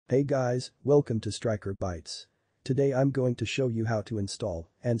Hey guys, welcome to Striker Bytes. Today I'm going to show you how to install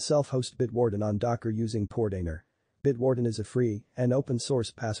and self-host Bitwarden on Docker using Portainer. Bitwarden is a free and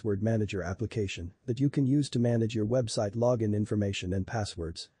open-source password manager application that you can use to manage your website login information and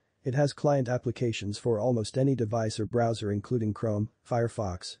passwords. It has client applications for almost any device or browser including Chrome,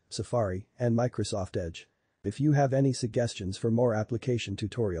 Firefox, Safari, and Microsoft Edge. If you have any suggestions for more application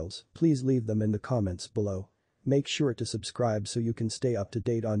tutorials, please leave them in the comments below. Make sure to subscribe so you can stay up to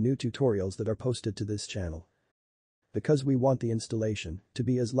date on new tutorials that are posted to this channel. Because we want the installation to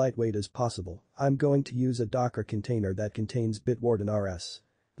be as lightweight as possible, I'm going to use a Docker container that contains Bitwarden RS.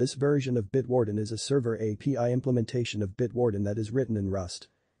 This version of Bitwarden is a server API implementation of Bitwarden that is written in Rust.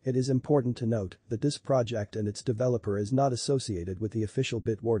 It is important to note that this project and its developer is not associated with the official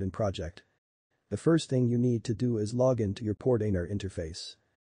Bitwarden project. The first thing you need to do is log into your Portainer interface.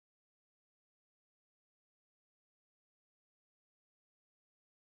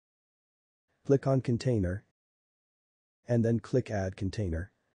 Click on Container and then click Add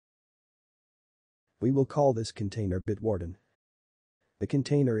Container. We will call this container Bitwarden. The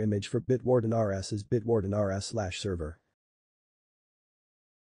container image for Bitwarden RS is Bitwarden RS/server.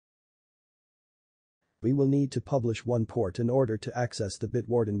 We will need to publish one port in order to access the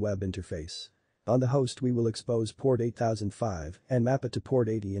Bitwarden web interface. On the host we will expose port 8005 and map it to port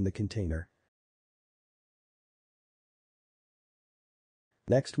 80 in the container.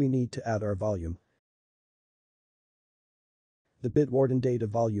 Next we need to add our volume. The Bitwarden data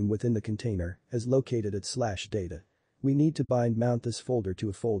volume within the container is located at /data. We need to mount this folder to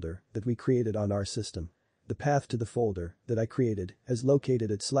a folder that we created on our system. The path to the folder that I created is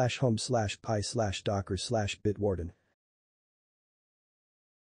located at /home/pi/docker/bitwarden.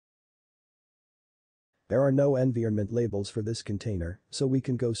 There are no environment labels for this container, so we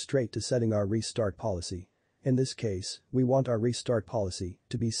can go straight to setting our restart policy. In this case, we want our restart policy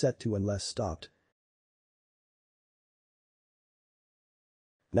to be set to unless stopped.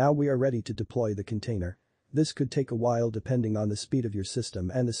 Now we are ready to deploy the container. This could take a while depending on the speed of your system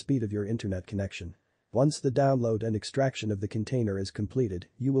and the speed of your internet connection. Once the download and extraction of the container is completed,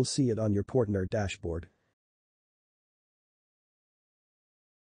 you will see it on your Portainer dashboard.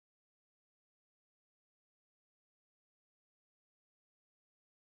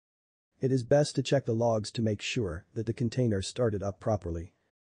 It is best to check the logs to make sure that the container started up properly.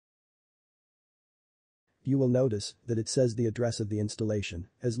 You will notice that it says the address of the installation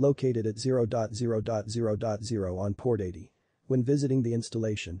is located at 0.0.0.0 on port 80. When visiting the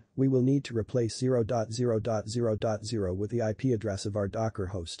installation, we will need to replace 0.0.0.0 with the IP address of our Docker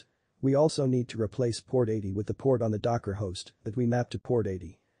host. We also need to replace port 80 with the port on the Docker host that we mapped to port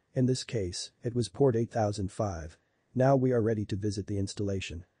 80. In this case, it was port 8005. Now we are ready to visit the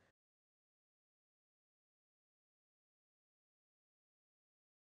installation.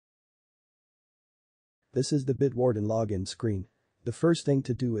 This is the Bitwarden login screen. The first thing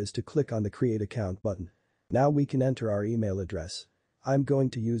to do is to click on the Create Account button. Now we can enter our email address. I'm going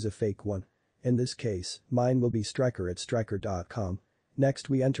to use a fake one. In this case, mine will be striker@striker.com. Next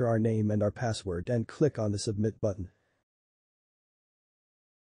we enter our name and our password and click on the Submit button.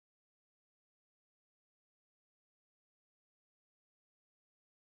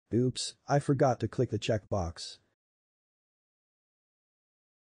 Oops, I forgot to click the checkbox.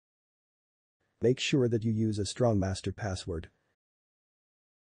 Make sure that you use a strong master password.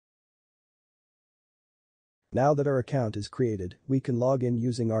 Now that our account is created, we can log in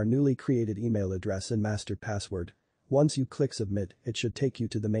using our newly created email address and master password. Once you click Submit, it should take you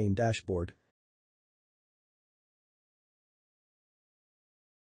to the main dashboard.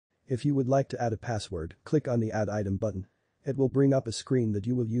 If you would like to add a password, click on the Add Item button. It will bring up a screen that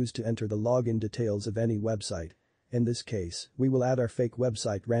you will use to enter the login details of any website. In this case, we will add our fake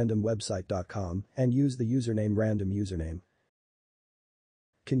website randomwebsite.com and use the username random username.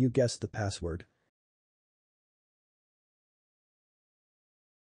 Can you guess the password?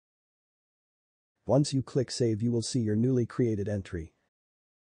 Once you click Save, you will see your newly created entry.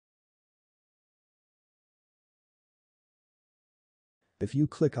 If you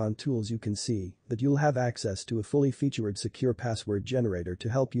click on Tools, you can see that you'll have access to a fully featured secure password generator to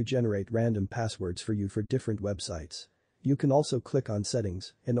help you generate random passwords for different websites. You can also click on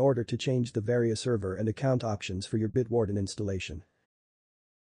Settings in order to change the various server and account options for your Bitwarden installation.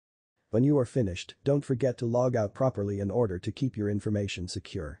 When you are finished, don't forget to log out properly in order to keep your information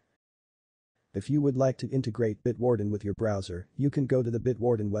secure. If you would like to integrate Bitwarden with your browser, you can go to the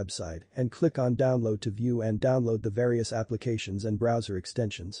Bitwarden website and click on Download to view and download the various applications and browser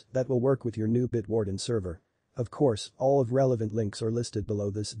extensions that will work with your new Bitwarden server. Of course, all of relevant links are listed below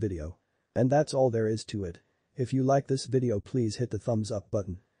this video. And that's all there is to it. If you like this video, please hit the thumbs up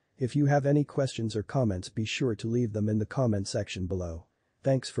button. If you have any questions or comments, be sure to leave them in the comment section below.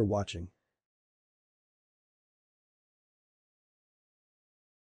 Thanks for watching.